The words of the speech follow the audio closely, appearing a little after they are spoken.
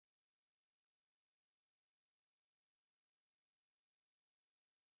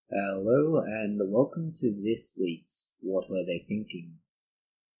Hello and welcome to this week's What Were They Thinking?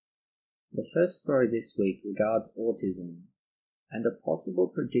 The first story this week regards autism and a possible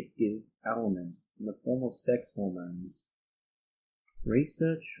predictive element in the form of sex hormones.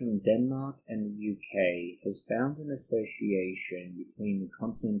 Research from Denmark and the UK has found an association between the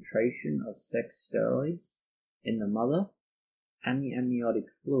concentration of sex steroids in the mother and the amniotic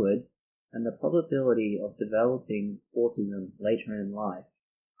fluid and the probability of developing autism later in life.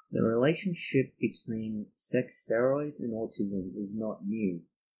 The relationship between sex steroids and autism is not new,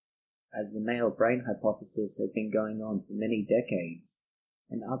 as the male brain hypothesis has been going on for many decades,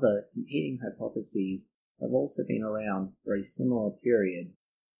 and other competing hypotheses have also been around for a similar period.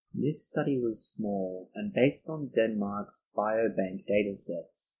 This study was small and based on Denmark's biobank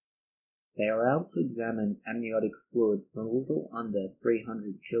datasets. They are able to examine amniotic fluid from a little under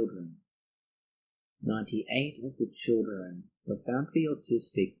 300 children. 98 of the children were found to be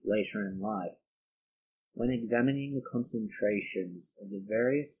autistic later in life. When examining the concentrations of the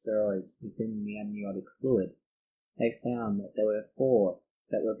various steroids within the amniotic fluid, they found that there were 4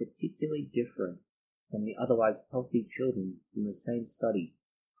 that were particularly different from the otherwise healthy children in the same study.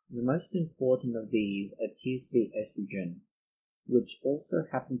 The most important of these appears to be estrogen, which also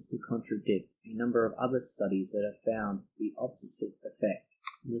happens to contradict a number of other studies that have found the opposite effect.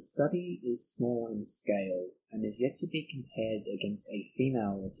 The study is small in scale and is yet to be compared against a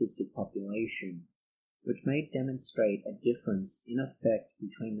female autistic population, which may demonstrate a difference in effect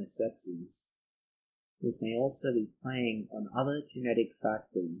between the sexes. This may also be playing on other genetic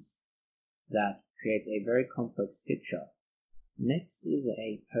factors that creates a very complex picture. Next is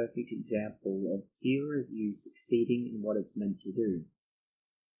a perfect example of peer review succeeding in what it's meant to do.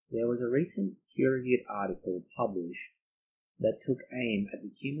 There was a recent peer-reviewed article published that took aim at the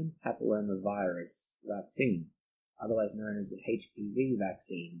human papillomavirus vaccine, otherwise known as the HPV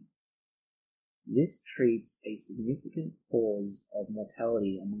vaccine. This treats a significant cause of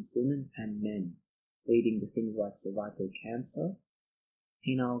mortality amongst women and men, leading to things like cervical cancer,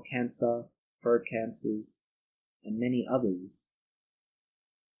 penile cancer, throat cancers, and many others.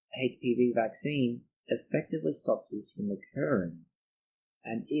 HPV vaccine effectively stops this from occurring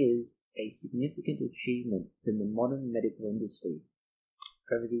and is a significant achievement in the modern medical industry.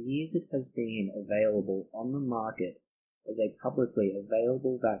 Over the years it has been available on the market as a publicly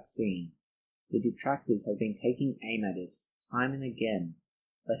available vaccine. The detractors have been taking aim at it time and again,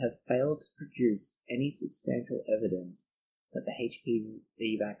 but have failed to produce any substantial evidence that the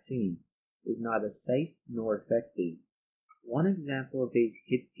HPV vaccine is neither safe nor effective. One example of these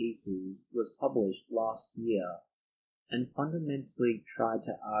hit pieces was published last year and fundamentally tried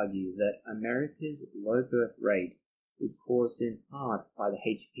to argue that America's low birth rate is caused in part by the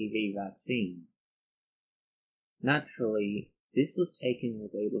HPV vaccine. Naturally, this was taken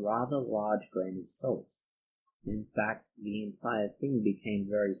with a rather large grain of salt. In fact, the entire thing became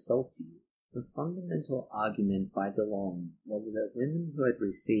very salty. The fundamental argument by DeLong was that women who had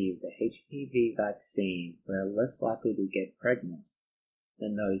received the HPV vaccine were less likely to get pregnant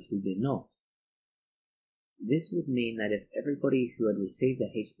than those who did not. This would mean that if everybody who had received the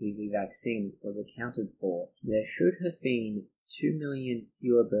HPV vaccine was accounted for, there should have been 2 million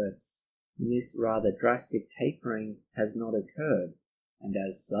fewer births. This rather drastic tapering has not occurred, and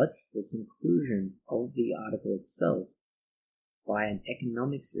as such, the conclusion of the article itself by an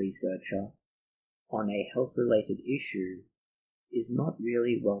economics researcher on a health-related issue is not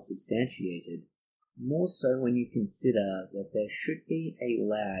really well substantiated. More so when you consider that there should be a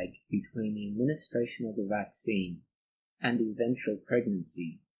lag between the administration of the vaccine and eventual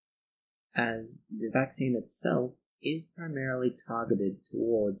pregnancy, as the vaccine itself is primarily targeted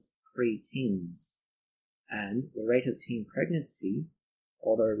towards pre-teens, and the rate of teen pregnancy,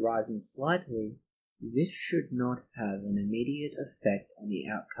 although rising slightly, this should not have an immediate effect on the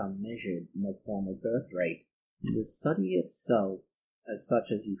outcome measured in the form of birth rate. The study itself, as such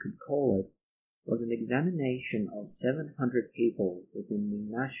as you could call it, was an examination of 700 people within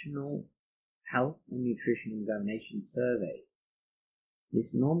the National Health and Nutrition Examination Survey.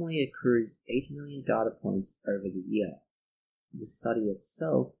 This normally accrues 8 million data points over the year. The study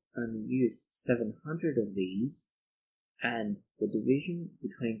itself only used 700 of these, and the division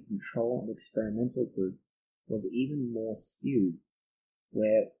between control and experimental group was even more skewed,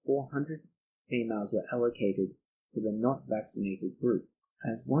 where 400 females were allocated to the not vaccinated group.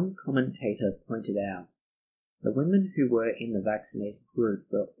 As one commentator pointed out, the women who were in the vaccinated group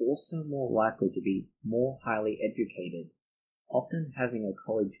were also more likely to be more highly educated, often having a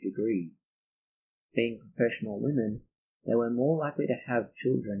college degree. Being professional women, they were more likely to have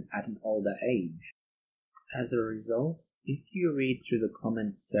children at an older age. As a result, if you read through the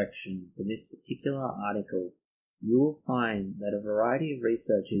comments section for this particular article, you will find that a variety of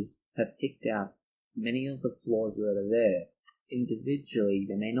researchers have picked out many of the flaws that are there. Individually,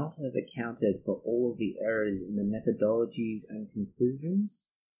 they may not have accounted for all of the errors in the methodologies and conclusions,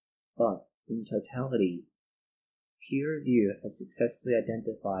 but in totality, peer review has successfully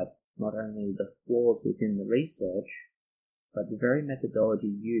identified not only the flaws within the research, but the very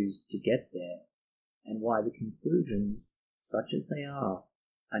methodology used to get there, and why the conclusions, such as they are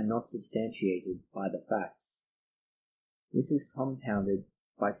not substantiated by the facts. This is compounded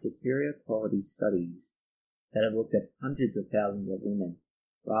by superior quality studies that have looked at hundreds of thousands of women,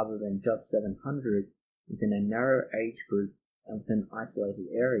 rather than just 700 within a narrow age group and within an isolated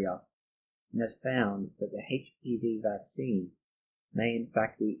area, and have found that the HPV vaccine may in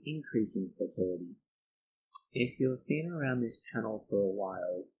fact be increasing fertility. If you have been around this channel for a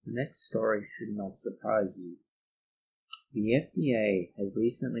while, the next story should not surprise you. The FDA has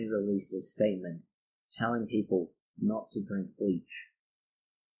recently released a statement telling people not to drink bleach.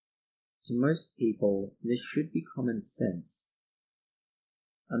 To most people, this should be common sense.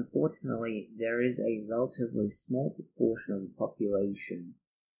 Unfortunately, there is a relatively small proportion of the population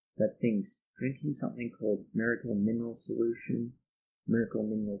that thinks drinking something called miracle mineral solution, miracle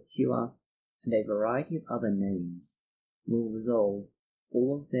mineral cure, and a variety of other names will resolve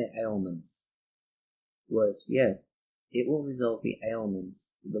all of their ailments. Worse yet, it will resolve the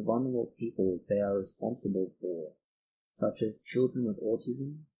ailments of the vulnerable people they are responsible for, such as children with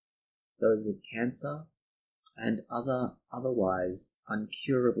autism, those with cancer, and otherwise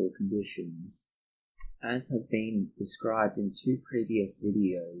uncurable conditions. As has been described in 2 previous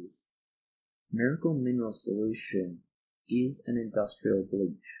videos, miracle mineral solution is an industrial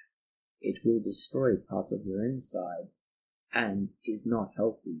bleach. It will destroy parts of your inside and is not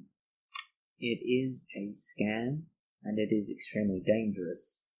healthy. It is a scam and it is extremely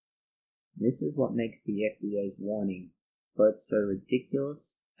dangerous. This is what makes the FDA's warning both so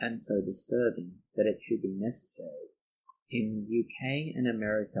ridiculous and so disturbing that it should be necessary. In the UK and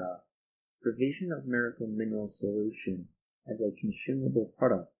America, provision of miracle mineral solution as a consumable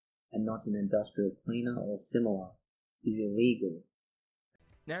product and not an industrial cleaner or similar is illegal.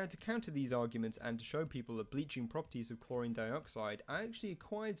 Now, to counter these arguments and to show people the bleaching properties of chlorine dioxide, I actually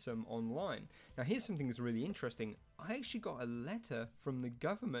acquired some online. Now, here's something that's really interesting. I actually got a letter from the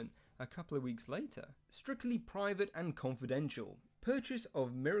government a couple of weeks later. Strictly private and confidential. Purchase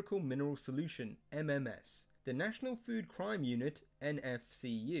of Miracle Mineral Solution, MMS. The National Food Crime Unit,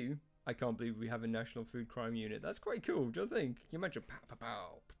 NFCU. I can't believe we have a National Food Crime Unit. That's quite cool, do you think? Can you imagine? Pow, pow,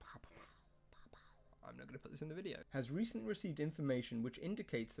 pow. I'm not going to put this in the video, has recently received information which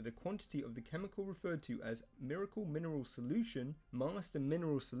indicates that a quantity of the chemical referred to as Miracle Mineral Solution, Master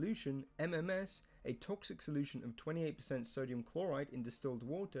Mineral Solution, MMS, a toxic solution of 28% sodium chloride in distilled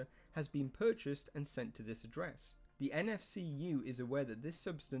water, has been purchased and sent to this address. The NFCU is aware that this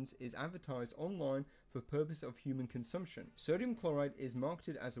substance is advertised online for purpose of human consumption. Sodium chloride is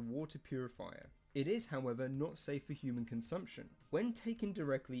marketed as a water purifier. It is, however, not safe for human consumption. When taken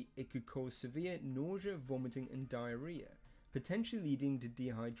directly, it could cause severe nausea, vomiting and diarrhea, potentially leading to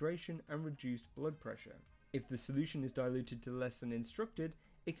dehydration and reduced blood pressure. If the solution is diluted to less than instructed,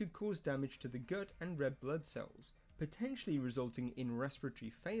 it could cause damage to the gut and red blood cells, potentially resulting in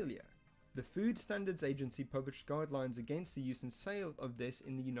respiratory failure. The Food Standards Agency published guidelines against the use and sale of this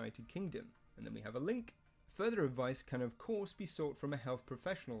in the United Kingdom. And then we have a link. Further advice can of course be sought from a health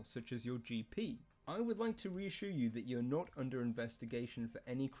professional such as your GP. I would like to reassure you that you are not under investigation for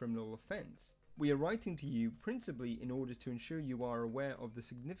any criminal offence. We are writing to you principally in order to ensure you are aware of the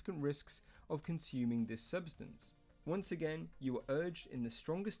significant risks of consuming this substance. Once again, you are urged in the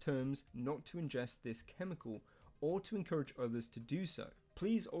strongest terms not to ingest this chemical or to encourage others to do so.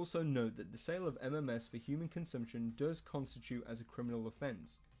 Please also note that the sale of MMS for human consumption does constitute as a criminal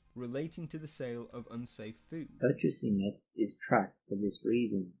offence, relating to the sale of unsafe food. Purchasing it is tracked for this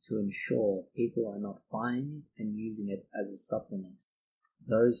reason, to ensure people are not buying it and using it as a supplement.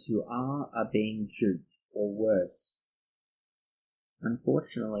 Those who are being duped, or worse.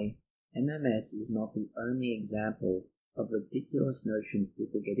 Unfortunately, MMS is not the only example of ridiculous notions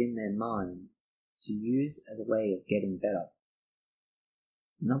people get in their mind to use as a way of getting better.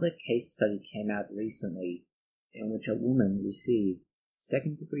 Another case study came out recently in which a woman received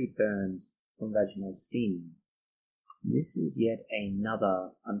second-degree burns from vaginal steam. This is yet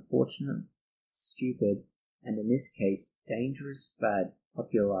another unfortunate, stupid, and in this case dangerous fad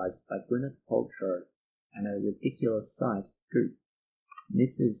popularized by Gwyneth Paltrow and a ridiculous site, Goop.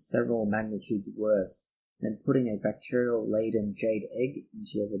 This is several magnitudes worse than putting a bacterial-laden jade egg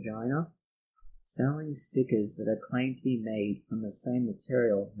into your vagina, selling stickers that are claimed to be made from the same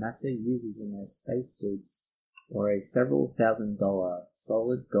material NASA uses in their spacesuits, or a several $1,000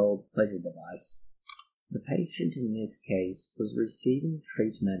 solid gold pleasure device. The patient in this case was receiving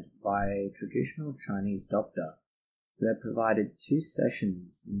treatment by a traditional Chinese doctor who had provided 2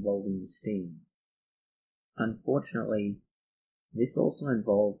 sessions involving steam. Unfortunately, this also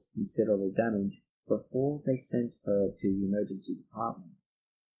involved considerable damage before they sent her to the emergency department.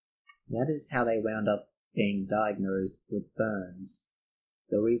 That is how they wound up being diagnosed with burns.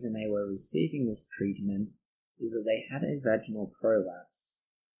 The reason they were receiving this treatment is that they had a vaginal prolapse.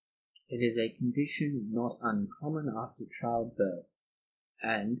 It is a condition not uncommon after childbirth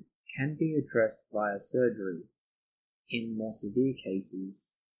and can be addressed via surgery in more severe cases.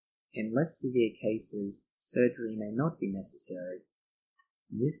 In less severe cases, surgery may not be necessary.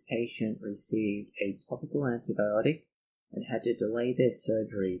 This patient received a topical antibiotic and had to delay their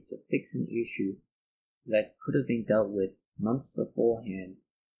surgery to fix an issue that could have been dealt with months beforehand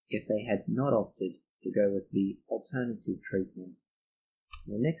if they had not opted to go with the alternative treatment.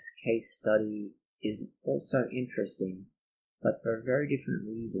 The next case study is also interesting, but for a very different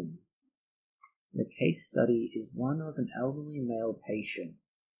reason. The case study is one of an elderly male patient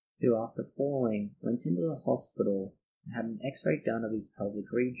who, after falling, went into the hospital and had an x-ray done of his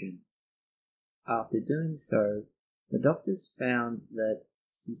pelvic region. After doing so, the doctors found that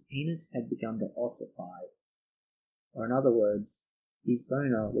his penis had begun to ossify, or in other words, his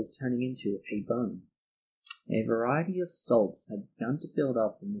boner was turning into a bone. A variety of salts had begun to build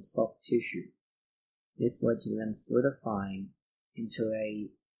up in the soft tissue. This led to them solidifying into a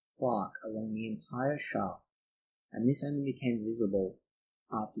plaque along the entire shaft, and this only became visible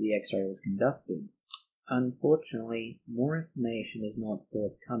after the x-ray was conducted. Unfortunately, more information is not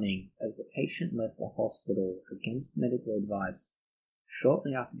forthcoming as the patient left the hospital against medical advice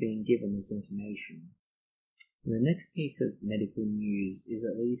shortly after being given this information. The next piece of medical news is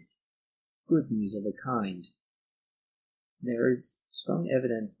at least good news of a kind. There is strong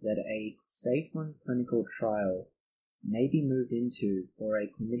evidence that a stage 1 clinical trial may be moved into for a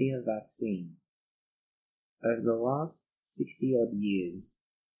chlamydia vaccine. Over the last 60-odd years,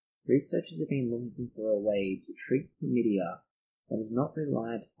 researchers have been looking for a way to treat chlamydia that is not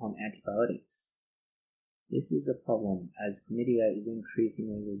reliant upon antibiotics. This is a problem as chlamydia is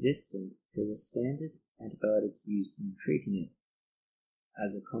increasingly resistant to the standard antibiotics used in treating it.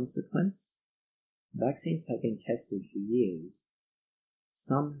 As a consequence, vaccines have been tested for years.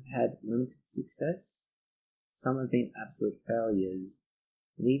 Some have had limited success, some have been absolute failures,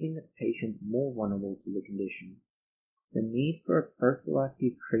 leaving the patients more vulnerable to the condition. The need for a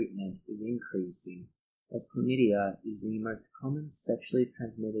prophylactic treatment is increasing, as chlamydia is the most common sexually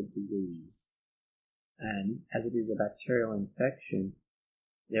transmitted disease, and as it is a bacterial infection,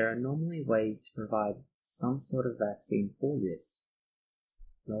 there are normally ways to provide some sort of vaccine for this.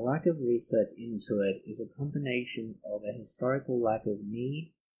 The lack of research into it is a combination of a historical lack of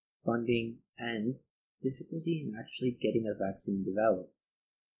need, funding, and difficulty in actually getting a vaccine developed.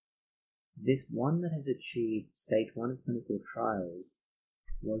 This one that has achieved stage 1 clinical trials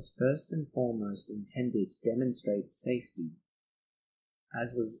was first and foremost intended to demonstrate safety.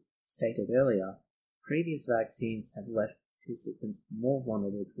 As was stated earlier, previous vaccines have left participants more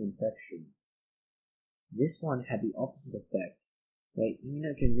vulnerable to infection. This one had the opposite effect, where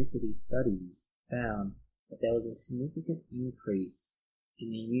immunogenicity studies found that there was a significant increase in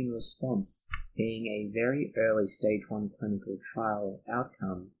the immune response. Being a very early stage 1 clinical trial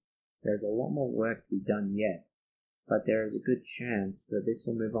outcome, there is a lot more work to be done yet, but there is a good chance that this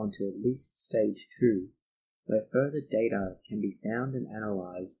will move on to at least stage 2, where further data can be found and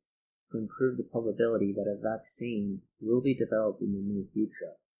analyzed to improve the probability that a vaccine will be developed in the near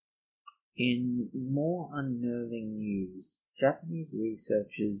future. In more unnerving news, Japanese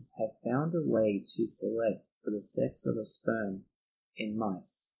researchers have found a way to select for the sex of a sperm in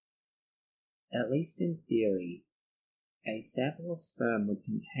mice. At least in theory, a sample of sperm would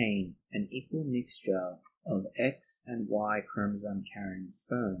contain an equal mixture of X and Y chromosome carrying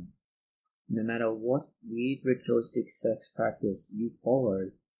sperm. No matter what weird ritualistic sex practice you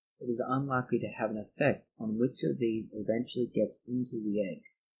follow, it is unlikely to have an effect on which of these eventually gets into the egg.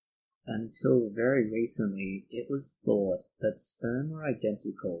 Until very recently, it was thought that sperm were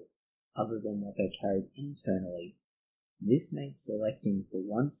identical other than what they carried internally. This made selecting for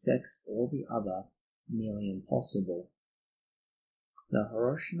one sex or the other nearly impossible. The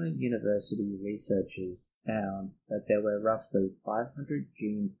Hiroshima University researchers found that there were roughly 500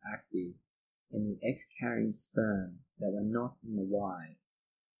 genes active in the X-carrying sperm that were not in the Y.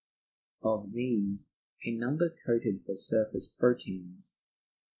 Of these, a number coded for surface proteins.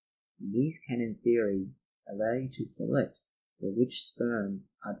 These can, in theory, allow you to select for which sperm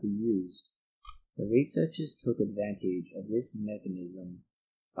are to use. The researchers took advantage of this mechanism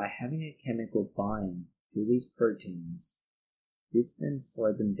by having a chemical bind to these proteins. This then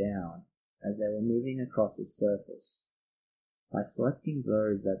slowed them down as they were moving across the surface. By selecting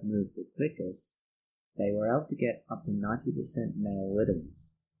those that moved the quickest, they were able to get up to 90% male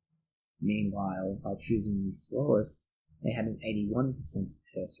litters. Meanwhile, by choosing the slowest, they had an 81%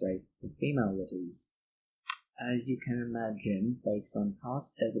 success rate for female litters. As you can imagine, based on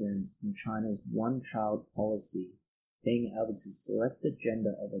past evidence from China's one-child policy, being able to select the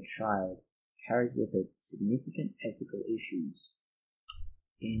gender of a child carries with it significant ethical issues.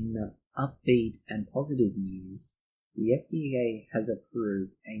 In upbeat and positive news, the FDA has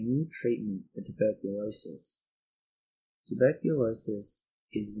approved a new treatment for tuberculosis. Tuberculosis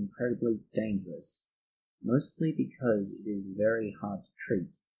is incredibly dangerous, mostly because it is very hard to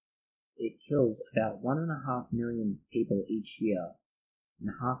treat. It kills about 1.5 million people each year, and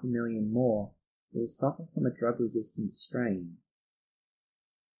 500,000 more will suffer from a drug-resistant strain.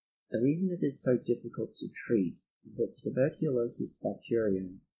 The reason it is so difficult to treat is that the tuberculosis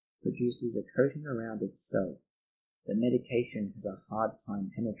bacterium produces a coating around itself that medication has a hard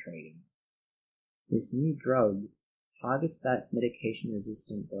time penetrating. This new drug targets that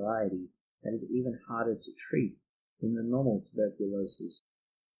medication-resistant variety that is even harder to treat than the normal tuberculosis.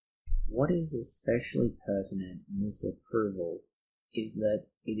 What is especially pertinent in this approval is that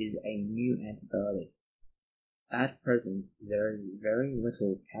it is a new antibiotic. At present, there is very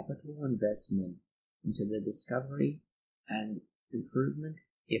little capital investment into the discovery and improvement,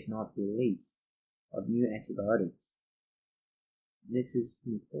 if not release, of new antibiotics. This is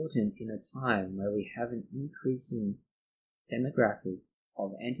important in a time where we have an increasing demographic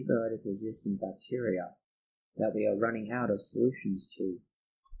of antibiotic-resistant bacteria that we are running out of solutions to.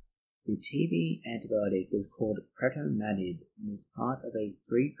 The TB antibiotic was called pretomanid and is part of a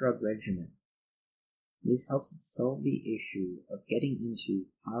 3-drug regimen. This helps it solve the issue of getting into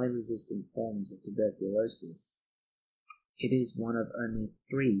highly resistant forms of tuberculosis. It is one of only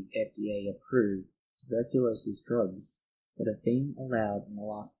 3 FDA-approved tuberculosis drugs that have been allowed in the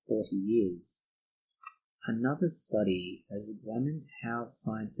last 40 years. Another study has examined how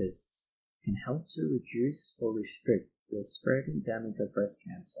scientists can help to reduce or restrict the spread and damage of breast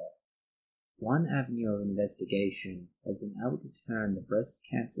cancer. One avenue of investigation has been able to turn the breast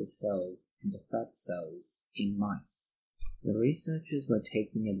cancer cells into fat cells in mice. The researchers were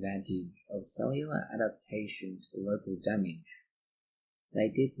taking advantage of cellular adaptation to the local damage. They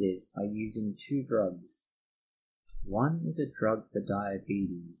did this by using 2 drugs. One is a drug for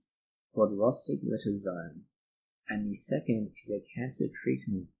diabetes called rosiglitazone, and the second is a cancer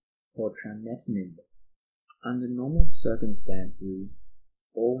treatment called trametinib. Under normal circumstances,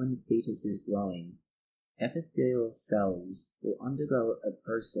 or when the fetus is growing, epithelial cells will undergo a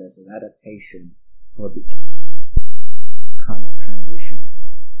process of adaptation called the mesenchymal transition.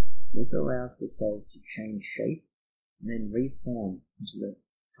 This allows the cells to change shape and then reform into the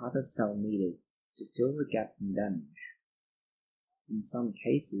type of cell needed to fill the gap from damage. In some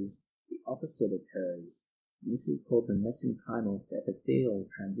cases, the opposite occurs, and this is called the mesenchymal to epithelial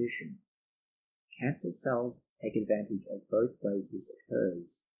transition. Cancer cells take advantage of both ways this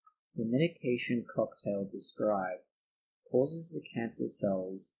occurs. The medication cocktail described causes the cancer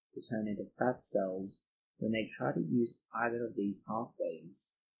cells to turn into fat cells when they try to use either of these pathways.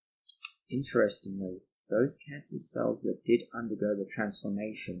 Interestingly, those cancer cells that did undergo the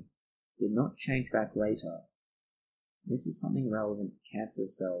transformation did not change back later. This is something relevant to cancer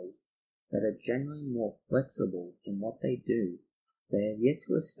cells that are generally more flexible in what they do. They have yet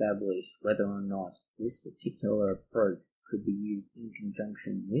to establish whether or not this particular approach could be used in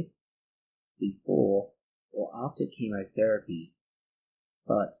conjunction with, before, or after chemotherapy,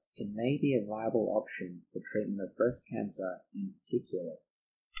 but it may be a viable option for treatment of breast cancer in particular.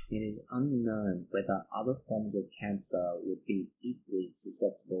 It is unknown whether other forms of cancer would be equally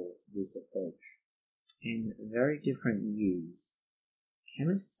susceptible to this approach. In very different news,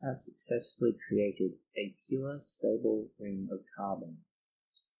 chemists have successfully created a pure, stable ring of carbon.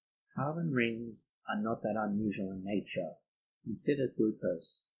 Carbon rings are not that unusual in nature. Consider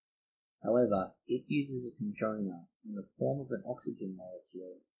glucose. However, it uses a conjoiner in the form of an oxygen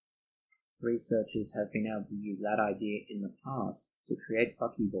molecule. Researchers have been able to use that idea in the past to create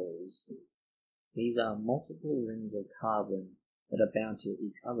buckyballs. These are multiple rings of carbon that are bound to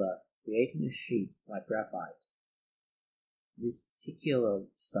each other, creating a sheet like graphite. This particular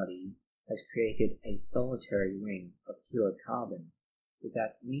study has created a solitary ring of pure carbon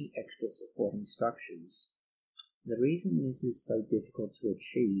without any extra supporting structures. The reason this is so difficult to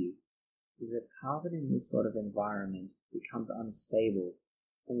achieve is that carbon in this sort of environment becomes unstable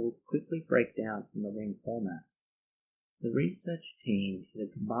and will quickly break down from the ring format. The research team is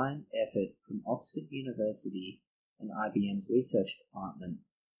a combined effort from Oxford University and IBM's research department.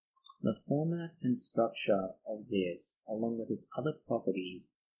 The format and structure of this, along with its other properties,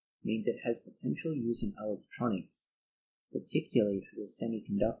 means it has potential use in electronics, particularly as a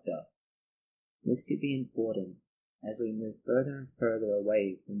semiconductor. This could be important as we move further and further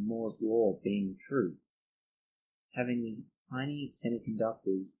away from Moore's law being true. Having these tiny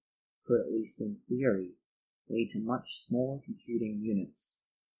semiconductors could, at least in theory, lead to much smaller computing units.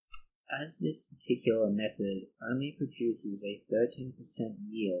 As this particular method only produces a 13%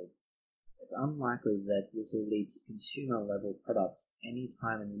 yield, it's unlikely that this will lead to consumer-level products any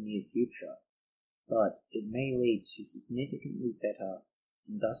time in the near future, but it may lead to significantly better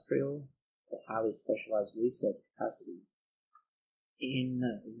industrial or highly specialized research capacity. In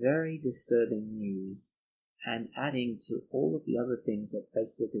very disturbing news, and adding to all of the other things that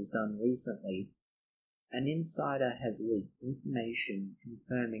Facebook has done recently, an insider has leaked information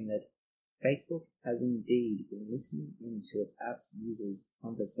confirming that Facebook has indeed been listening into its app's users'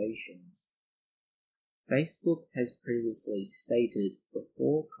 conversations. Facebook has previously stated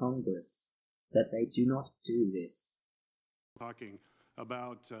before Congress that they do not do this. Talking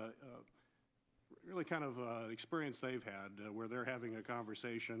about really kind of experience they've had where they're having a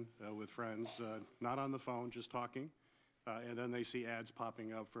conversation with friends, not on the phone, just talking, and then they see ads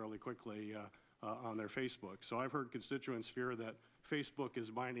popping up fairly quickly on their Facebook. So I've heard constituents fear that Facebook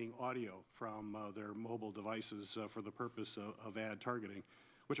is mining audio from their mobile devices for the purpose of ad targeting,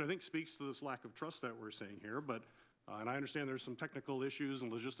 which I think speaks to this lack of trust that we're seeing here. But and I understand there's some technical issues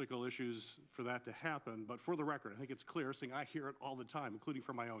and logistical issues for that to happen, but for the record, I think it's clear, seeing I hear it all the time, including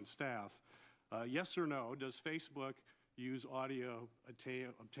from my own staff. Yes or no, does Facebook use audio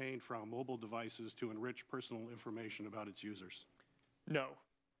obtained from mobile devices to enrich personal information about its users? No.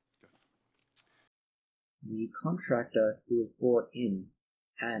 The contractor who was brought in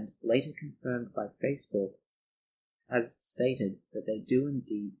and later confirmed by Facebook has stated that they do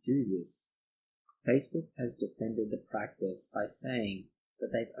indeed do this. Facebook has defended the practice by saying that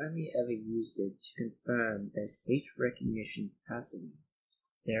they've only ever used it to confirm their speech recognition capacity.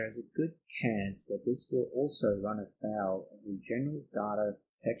 There is a good chance that this will also run afoul of the General Data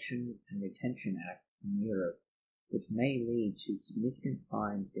Protection and Retention Act in Europe, which may lead to significant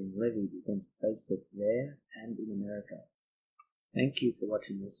fines being levied against Facebook there and in America. Thank you for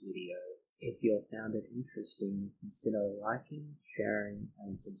watching this video. If you have found it interesting, consider liking, sharing,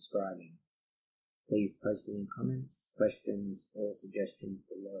 and subscribing. Please post any comments, questions, or suggestions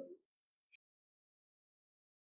below.